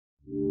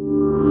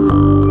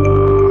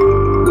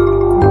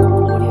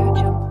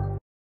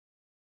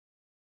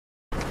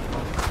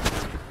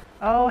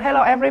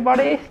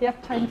everybody.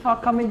 Yep, thanks for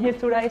coming here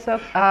today. So,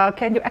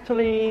 can you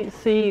actually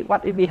see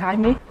what is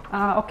behind me?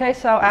 Okay,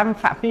 so I'm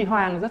Phạm Phi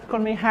Hoàng, just call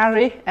me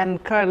Harry,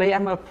 and currently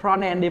I'm a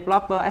front-end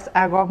developer as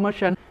Agro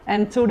Merchant.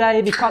 And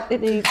today, because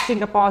it is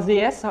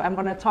Singapore.JS, so I'm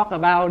going to talk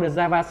about the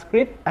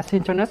JavaScript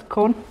asynchronous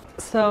code.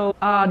 So,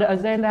 the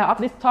agenda of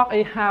this talk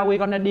is how we're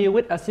going to deal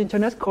with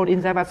asynchronous code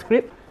in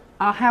JavaScript.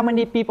 How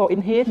many people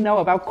in here know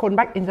about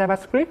callback in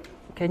JavaScript?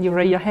 Can you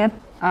raise your hand?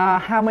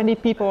 How many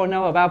people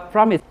know about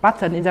promise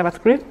button in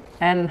JavaScript?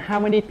 And how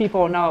many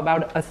people know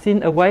about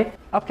async away?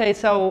 Okay,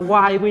 so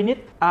why we need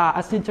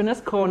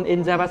asynchronous code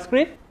in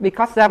JavaScript?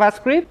 Because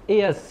JavaScript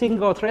is a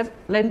single thread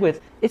language.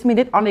 It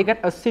means it only gets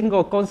a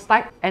single code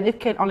stack and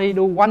it can only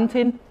do one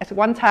thing at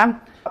one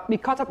time.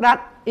 Because of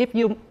that, if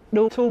you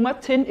do too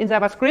much thing in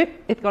JavaScript,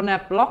 it's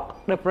gonna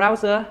block the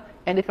browser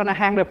and it's gonna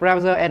hang the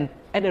browser, and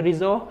as a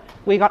result,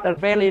 we got a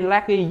very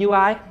laggy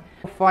UI.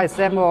 For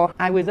example,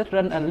 I will just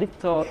run a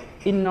little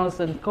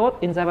innocent code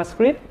in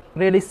JavaScript.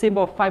 Really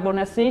simple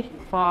Fibonacci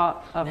for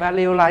a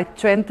value like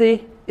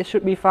 20, it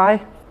should be fine.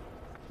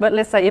 But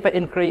let's say if I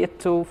increase it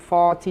to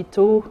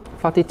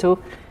 42,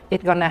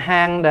 it's gonna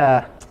hang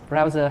the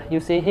browser,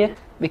 you see here.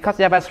 Because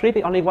JavaScript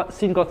is only one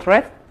single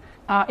thread.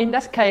 In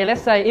that case,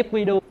 let's say if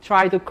we do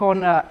try to call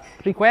a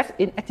request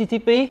in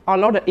HTTP or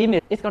load the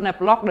image, it's gonna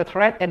block the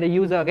thread and the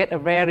user get a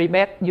very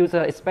bad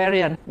user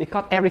experience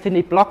because everything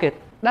is blocked.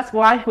 That's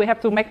why we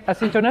have to make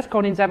asynchronous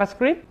code in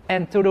JavaScript,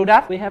 and to do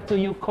that, we have to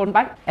use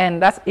callback,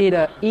 and that's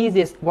the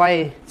easiest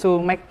way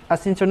to make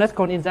asynchronous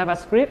code in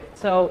JavaScript.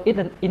 So it's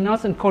an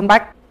innocent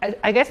callback.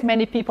 I guess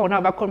many people know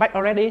about callback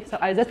already, so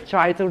I just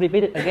try to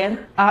repeat it again.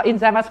 In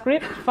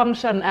JavaScript,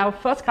 function our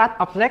first class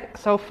object,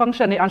 so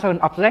function is also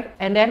an object,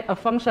 and then a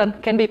function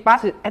can be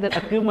passed as an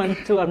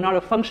argument to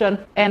another function,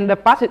 and the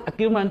passed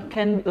argument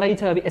can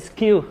later be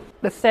executed.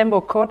 The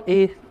sample code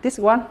is this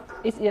one.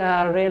 It's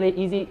really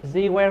easy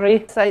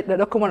jQuery. Say the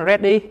document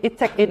ready, it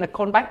takes in a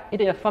callback, it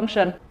is a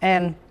function,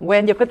 and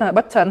when you click on a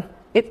button,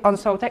 it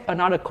also takes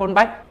another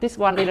callback. This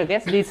one is a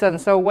get listen.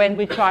 So when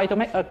we try to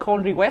make a call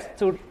request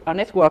to a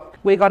network,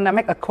 we're gonna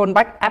make a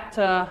callback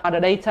after the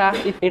data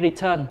if it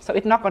returns. So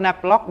it's not gonna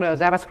block the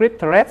JavaScript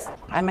threads.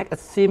 I make a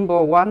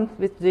simple one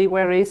with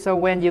jQuery. So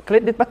when you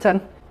click this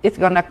button, it's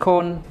gonna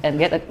call and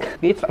get a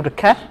gift of the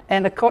cat.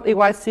 And the code is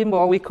quite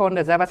simple. We call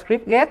the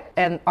JavaScript get,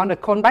 and on the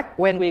callback,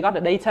 when we got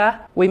the data,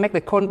 we make the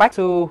callback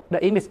to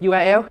the image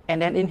URL,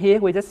 and then in here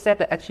we just set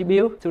the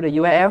attribute to the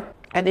URL.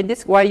 And in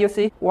this way, you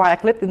see, why I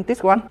click in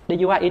this one, the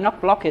UI is not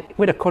blocked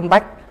with the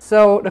callback.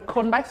 So the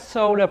callback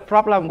solves the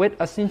problem with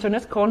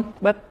asynchronous code.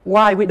 But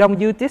why we don't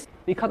use this?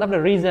 Because of the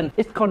reason.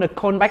 It's called the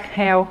callback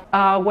hell.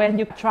 When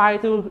you try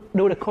to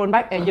do the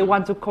callback and you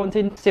want to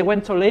continue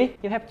sequentially,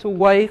 you have to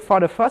wait for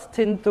the first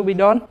thing to be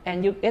done,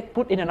 and you get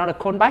put in another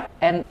callback.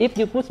 And if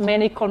you put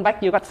many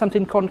callback, you got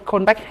something called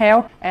callback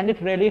hell, and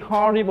it's really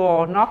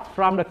horrible, not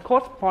from the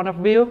code point of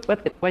view,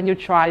 but when you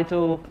try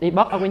to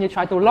debug or when you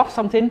try to log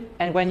something,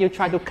 and when you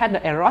try to catch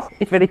the errors,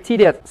 it's very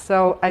tedious.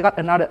 So I got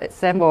another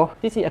example.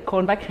 This is a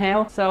callback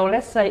hell. So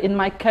let's say in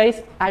my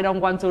case, I don't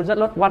want to just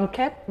load one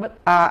cat, but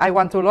I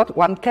want to load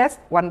one cat,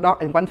 one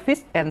dog, and one fish,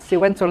 and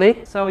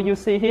sequentially. So you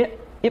see here,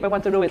 if I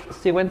want to do it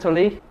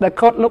sequentially, the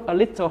code looks a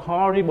little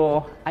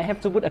horrible. I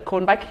have to put a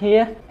callback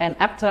here, and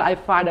after I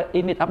find the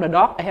image of the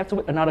dog, I have to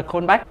put another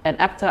callback, and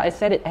after I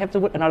set it, I have to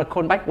put another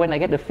callback when I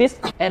get the fish.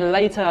 And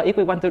later, if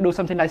we want to do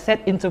something like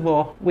set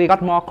interval, we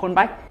got more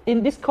callback.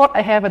 In this code,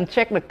 I haven't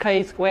checked the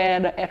case where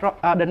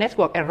the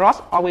network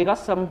errors or we got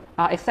some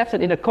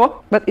exception in the code,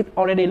 but it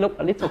already looks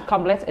a little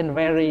complex and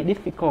very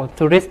difficult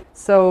to read.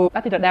 So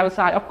that is the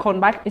downside of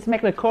callback. It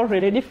makes the code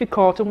really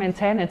difficult to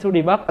maintain and to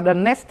debug. The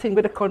next thing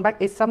with the callback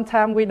is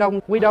sometimes we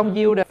don't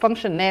use the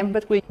function name,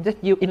 but we just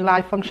use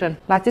inline function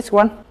like this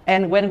one.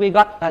 And when we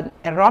got an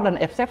error and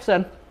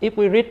exception, if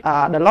we read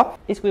the log,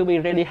 it will be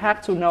really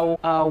hard to know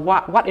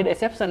what is the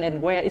exception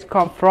and where it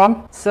comes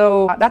from.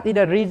 So that is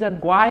the reason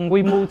why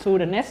we move to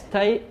the next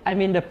stage,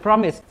 the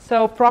promise.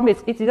 So promise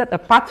is just a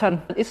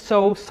pattern. It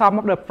shows some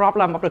of the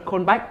problem of the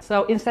callback.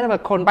 So instead of a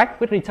callback,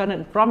 we return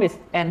a promise,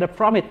 and the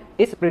promise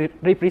is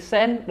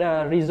represent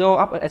the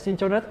result of an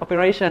asynchronous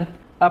operation.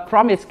 A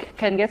promise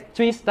can get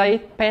 3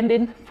 states: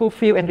 pending,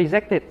 fulfilled, and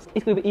rejected.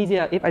 It will be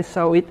easier if I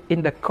show it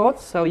in the code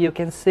so you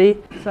can see.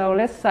 So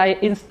let's say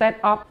instead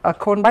of a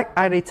callback,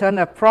 I return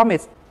a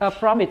promise. A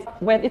promise,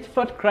 when it's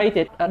first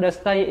created, the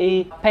state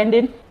is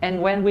pending,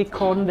 and when we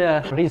call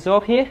the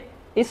result here,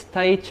 it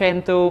state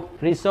change to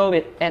resolve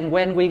it, and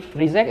when we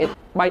reject it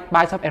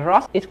by some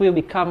errors, it will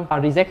become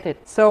rejected.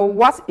 So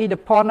what is the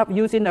point of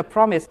using a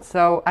promise?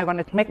 So I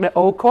want to make the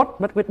old code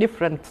but with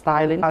different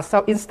styling.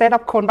 So instead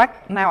of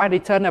callback, now I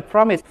return a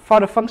promise. For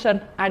the function,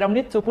 I don't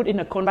need to put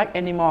in a callback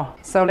anymore.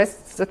 So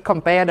let's just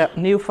compare the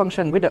new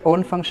function with the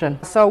old function.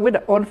 So with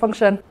the old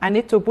function, I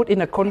need to put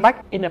in a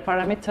callback in the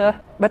parameter,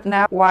 but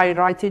now while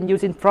writing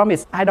using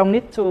promise, I don't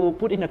need to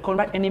put in a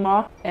callback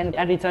anymore, and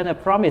I return a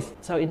promise.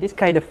 So in this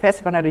case, the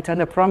first one I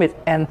return a promise,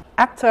 and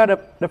after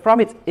the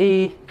promise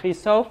is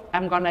resolved,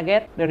 I'm gonna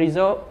get the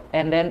result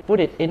and then put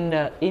it in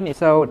the image.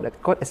 So the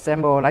code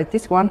example like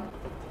this one.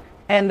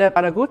 And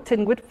the good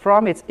thing with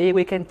promise is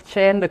we can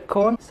change the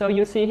code. So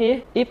you see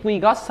here, if we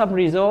got some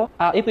result,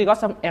 if we got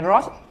some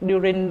errors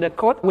during the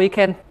code, we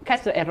can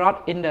catch the error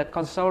in the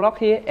console log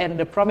here, and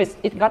the promise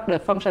it got the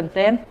function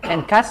then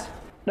and catch.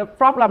 The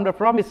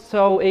promise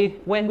so is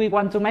when we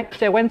want to make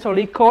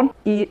sequentially code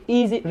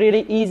easy,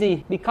 really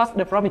easy, because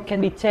the promise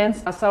can be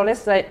changed. So let's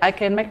say I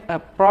can make a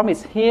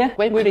promise here.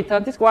 When we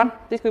return this one,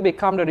 this will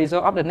become the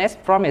result of the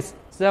next promise.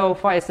 So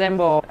for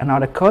example,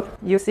 another code.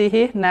 You see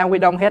here, now we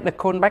don't have the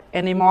callback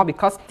anymore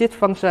because this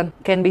function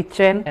can be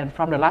changed and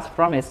from the last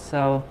promise.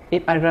 So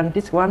if I run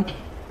this one,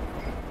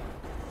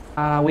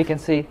 we can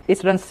see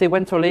it runs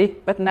sequentially,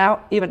 but now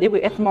even if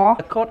we add more,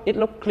 the code it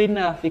looks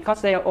cleaner because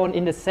they are all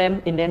in the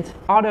same indent.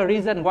 Other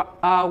reason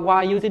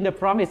why using the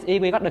promise is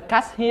we got the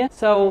catch here,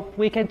 so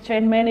we can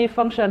change many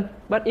functions.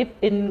 But if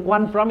in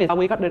one promise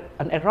we got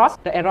an error,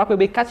 the error will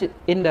be catched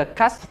in the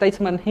catch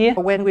statement here.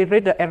 When we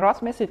read the error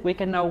message, we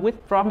can know which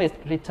promise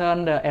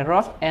return the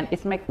error, and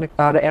it makes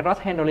the error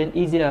handling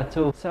easier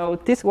too. So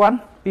this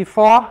one,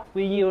 before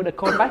we use the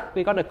callback,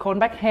 we got the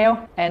callback here,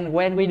 and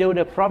when we do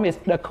the promise,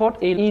 the code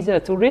is easier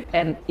to read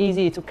and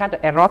easy to catch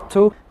the error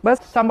too.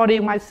 But somebody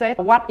might say,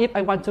 what if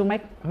I want to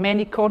make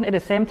many code at the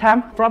same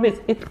time? Promise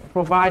it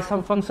provides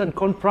some function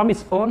called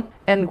promise on,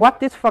 and what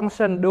this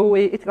function do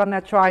is it's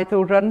gonna try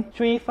to run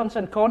 3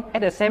 function code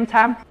at the same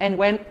time, and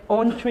when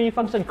all 3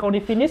 function code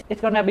is finished, it's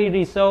gonna be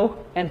resolved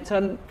and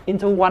turned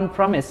into one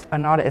promise.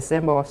 Another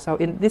example. So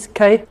in this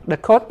case, the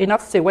code is not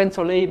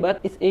sequentially, but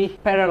it is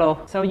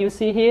parallel. So you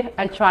see here,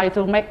 I try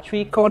to make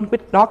 3 code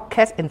with dog,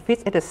 cat, and fish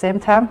at the same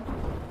time.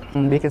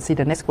 And we can see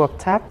the network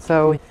tab.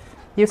 So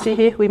you see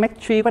here, we make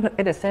 3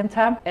 at the same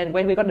time, and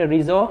when we got the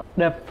result,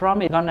 the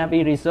promise is gonna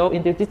be resolved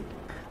into this.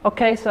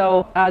 Okay,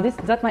 so this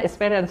is just my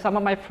experience. Some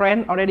of my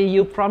friends already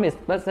use promise,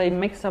 but they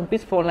make some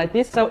peaceful like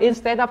this. So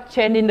instead of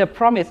changing the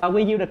promise,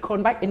 we use the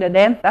callback in the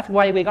then. That's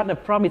why we got the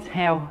promise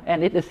here,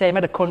 and it's the same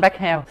as the callback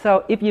here.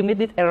 So if you meet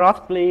this error,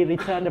 please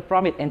return the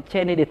promise and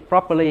change it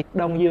properly.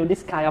 Don't use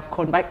this kind of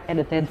callback at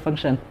the then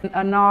function.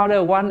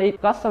 Another one is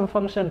got some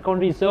function called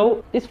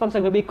result. This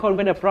function will be called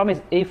when the promise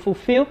is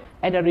fulfilled,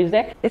 and the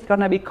reject it's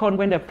gonna be called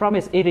when the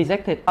promise is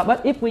rejected.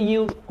 But if we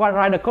use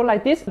write the code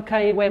like this,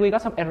 okay, where we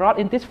got some error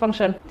in this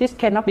function, this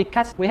cannot be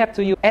catched. We have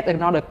to add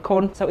another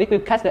code, so it will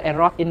catch the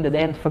error in the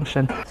then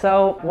function.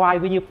 So why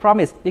we use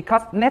promise?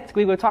 Because next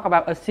we will talk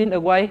about async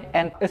away,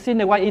 and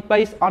async away is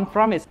based on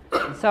promise.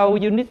 So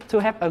you need to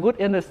have a good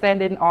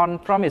understanding on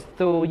promise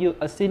to use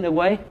async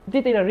away.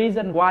 This is the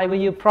reason why we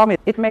use promise.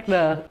 It makes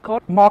the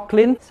code more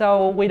clean,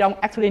 so we don't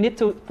actually need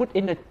to put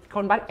in the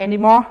callback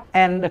anymore,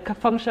 and the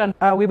function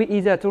will be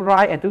easier to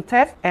write and to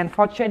test. And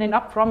for chaining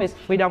up promise,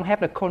 we don't have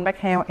the callback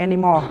here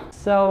anymore.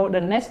 So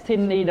the next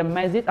thing is the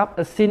message of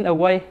async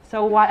away.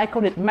 So why I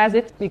call it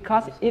message?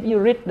 Because if you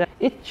read the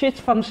each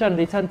function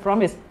return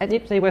promise as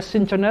if they were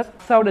synchronous.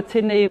 So the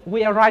thing is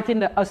we are writing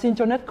the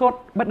asynchronous code,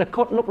 but the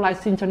code look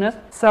like synchronous.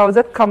 So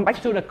just come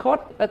back to the code.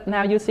 But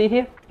now you see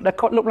here, the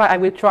code look like I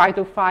will try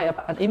to find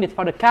an image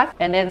for the cat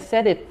and then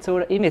set it to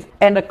the image.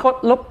 And the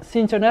code look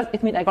synchronous.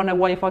 It means I'm gonna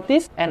wait for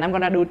this, and I'm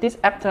gonna do this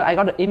after I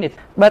got the image.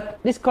 But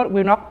this code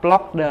will not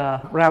block the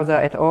browser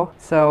at all.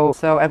 So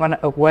I'm gonna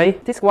away.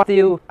 This one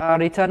will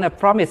return a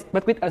promise,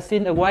 but with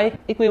async away,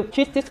 it will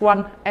treat this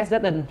one as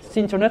that a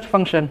synchronous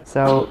function.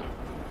 So,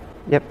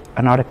 yep,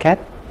 another cat.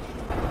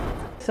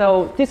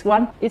 So this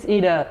one is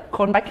either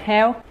callback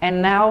here,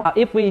 and now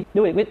if we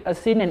do it with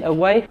async and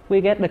away, we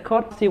get the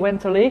code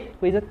sequentially.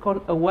 We just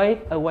call away,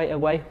 away,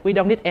 away. We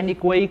don't need any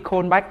way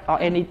callback or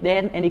any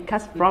then any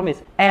catch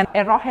promise. And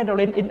error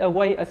handling in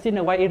away, async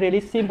away is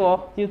really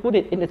simple. You put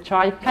it in the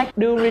try catch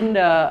during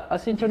the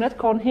asynchronous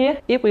code here.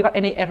 If we got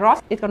any errors,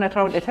 it's gonna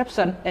throw an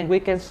exception, and we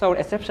can show the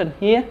exception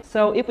here.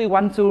 So if we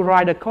want to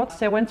write the code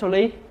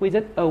sequentially, we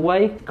just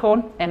away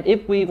code, and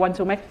if we want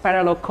to make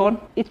parallel code,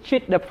 it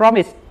treats the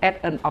promise as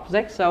an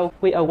object. So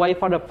we await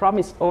for the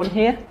promise on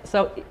here.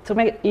 So to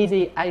make it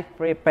easy, I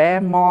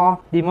prepare more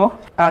demo.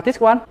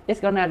 This one is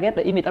gonna get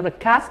the image of the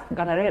cat,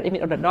 gonna get the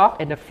image of the dog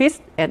and the fish,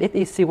 and it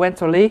is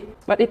sequentially,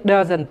 but it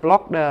doesn't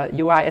block the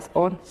UI as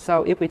on.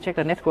 So if we check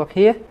the network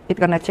here, it's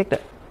gonna check the.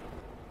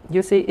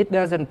 You see, it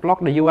doesn't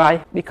block the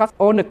UI because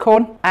all the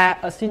code are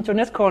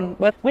asynchronous code,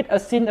 but with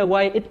async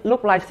away, it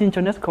looks like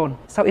synchronous code.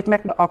 So it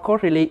makes our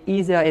code really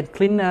easier and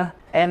cleaner.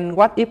 And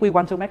what if we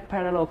want to make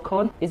parallel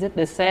code? Is it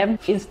the same?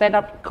 Instead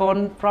of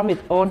code promise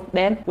on,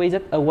 then we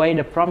just away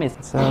the promise.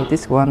 So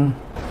this one,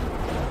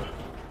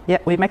 yeah,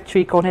 we make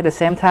 3 code at the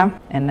same time,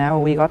 and now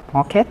we got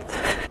more cat.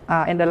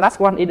 And the last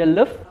one is the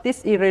loop.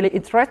 This is really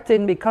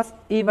interesting because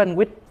even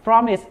with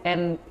promise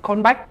and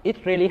callback,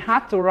 it's really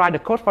hard to write the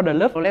code for the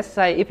loop. So let's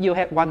say if you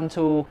want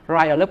to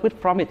write a loop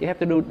with promise, you have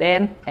to do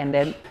then and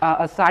then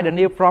assign a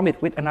new promise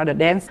with another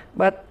then.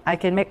 But I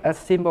can make a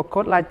simple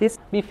code like this.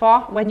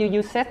 Before, when you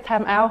use set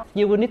timeout,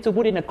 you will need to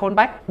put in a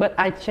callback, but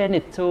I change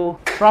it to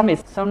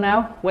promise. So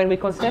now when we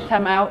call set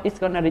timeout, it's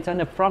gonna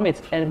return a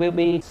promise and will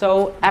be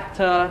so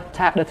after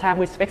the time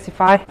we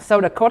specify.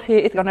 So the code here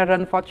is gonna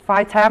run for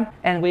 5 times,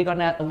 and we're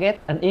gonna get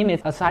an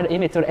image, assign the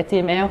image to the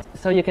HTML.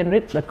 So you can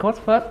read the code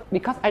first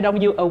because I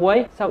don't use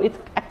away, so it's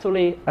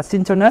actually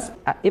asynchronous.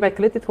 If I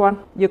click this one,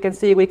 you can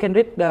see we can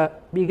read the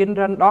begin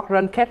run, dog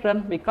run, cat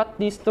run. We got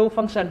these two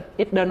functions.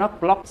 It does not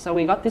block, so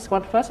we got this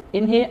one first.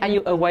 In here, I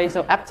use away,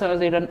 so after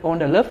they run on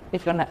the left,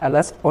 it's gonna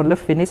alert on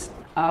left finish.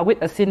 With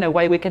async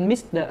away, we can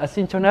mix the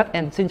asynchronous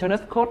and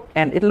synchronous code,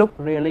 and it looks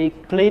really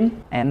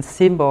clean and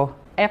simple.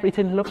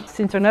 Everything looks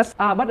synchronous,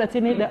 but the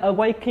thing is the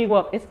away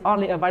keyword is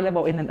only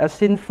available in an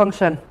async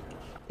function.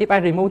 If I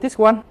remove this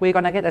one, we're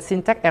gonna get a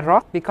syntax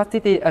error because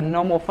this is a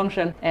normal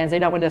function and they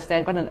don't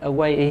understand what an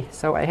away is.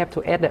 So I have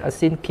to add the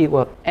async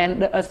keyword.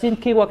 And the async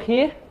keyword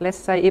here, let's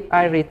say if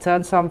I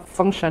return some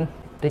function,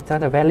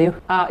 return a value,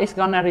 it's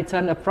gonna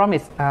return a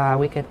promise.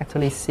 We can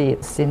actually see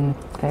it,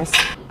 syntax.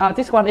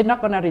 This one is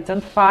not gonna return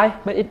file,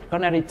 but it's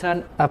gonna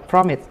return a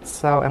promise.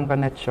 So I'm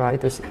gonna try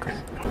to see.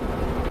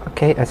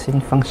 Okay,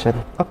 async function.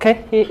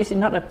 Okay, here is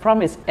not a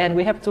promise and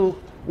we have to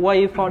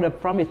wait for the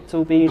promise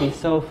to be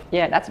resolved.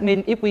 Yeah, that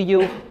means if we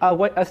use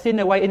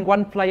async away in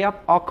one place of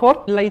our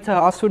code, later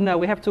or sooner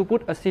we have to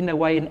put async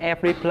away in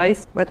every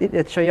place, but it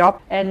is show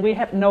up. And we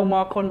have no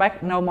more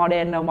callback, no more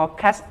then, no more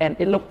catch, and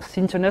it looks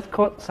synchronous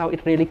code, so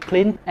it's really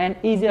clean and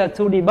easier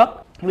to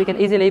debug. We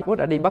can easily put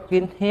a debug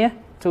in here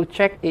to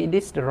check if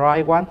this is the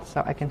right one.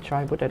 So I can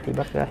try put a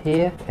debugger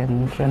here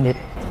and run it.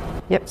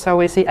 Yep, so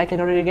we see I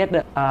can already get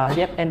the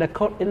and the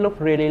code, it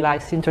looks really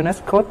like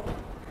synchronous code.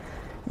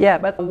 Yeah,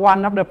 but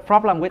one of the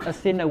problem with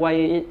async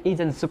away it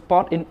isn't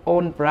support in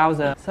own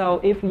browser.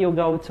 So if you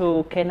go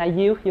to Can I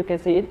Use, you can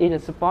see it isn't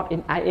support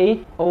in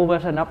IE, O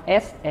version of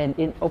S, and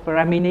in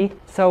Opera Mini.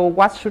 So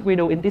what should we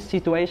do in this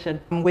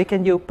situation? We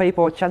can use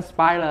paper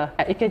transpiler.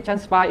 It can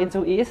transpile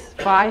into ES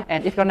file,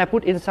 and it's gonna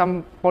put in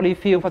some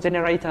polyfill for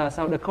generator,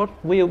 so the code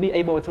will be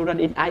able to run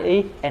in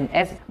IE and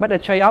S. But the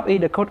trade-off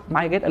is the code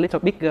might get a little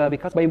bigger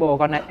because Babel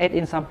gonna add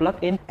in some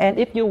plugin. And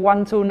if you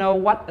want to know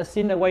what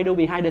async away do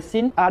behind the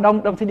scene,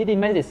 don't see the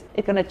images.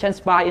 It's gonna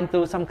transpile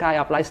into some kind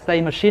of like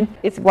state machine.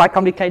 It's quite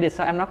complicated,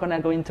 so I'm not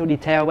gonna go into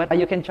detail, but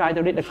you can try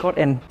to read the code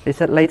and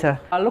research later.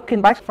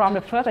 Looking back from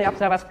the first day of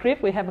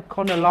JavaScript, we have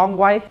code a long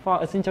way for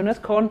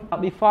asynchronous code.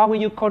 Before we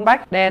use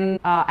callback, then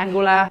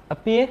Angular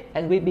appeared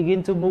and we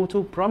begin to move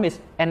to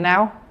promise. And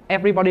now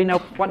everybody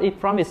knows what is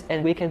promise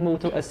and we can move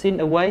to async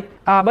away.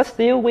 But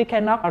still we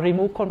cannot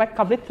remove callback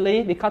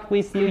completely because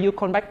we still use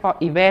callback for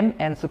event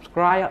and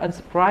subscribe or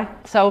unsubscribe.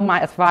 So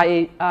my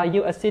advice is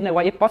use async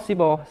away if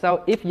possible.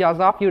 So if your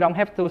job you don't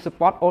have to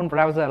support own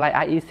browser like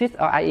IE6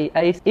 or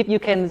IE8, if you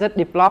can just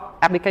develop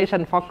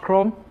application for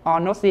Chrome or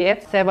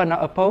Node.js 7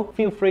 or Apple,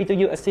 feel free to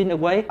use async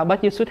away,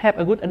 but you should have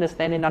a good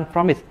understanding on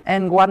promise.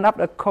 And one of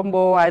the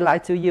combo I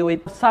like to use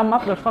is some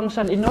of the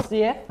function in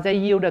Node.js, they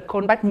use the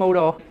callback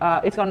model.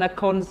 It's gonna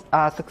call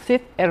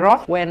succeed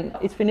error when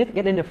it's finished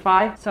getting the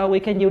file. So we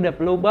can use the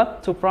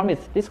bluebird to promise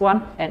this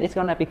one and it's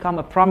gonna become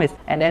a promise.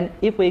 And then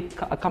if we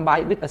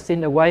combine with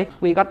async away,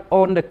 we got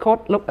all the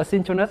code look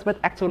asynchronous, but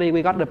actually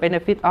we got the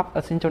benefit of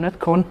asynchronous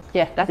code.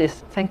 Yeah, that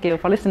is. Thank you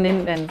for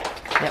listening and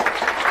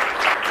yeah.